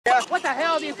Yeah. What the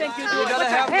hell do you think you're doing? What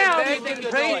the hell do you think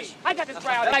you're doing? I got this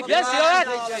crowd like this, you know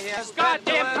what?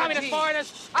 Goddamn communist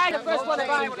foreigners. I'm the first one to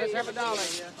buy one of this every dollar.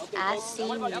 I see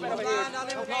you.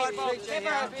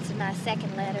 It's my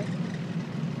second letter.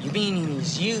 You mean in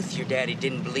his youth your daddy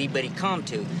didn't believe, but he come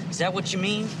to? Is that what you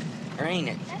mean? Or ain't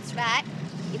it? That's right.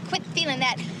 You quit feeling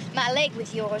that my leg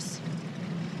with yours.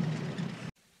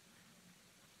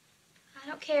 I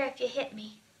don't care if you hit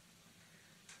me.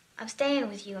 I'm staying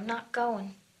with you. I'm not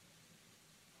going.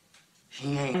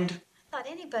 He ain't. I thought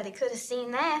anybody could have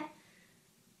seen that.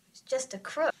 It's just a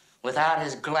crook. Without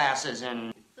his glasses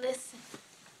and... Listen.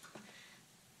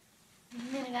 The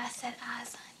minute I set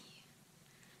eyes on you,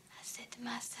 I said to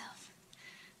myself,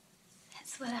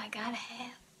 that's what I gotta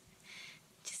have.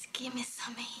 Just give me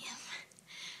some of him.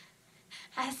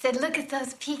 I said, look at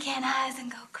those pecan eyes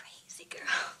and go crazy,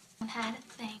 girl. Don't hide a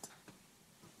thing.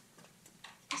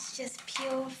 It's just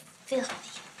pure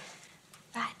filthy.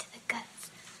 Right to the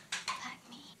guts, like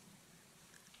me.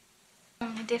 The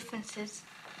only difference is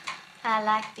I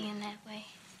like being that way.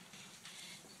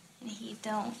 And he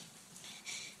don't.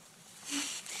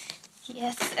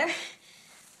 Yes, sir.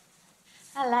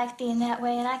 I like being that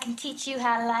way, and I can teach you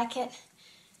how to like it.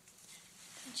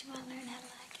 Don't you want to learn how to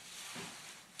like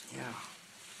it? Yeah.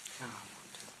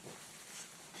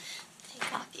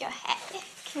 Take off your hat,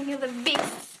 king of the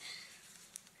beasts.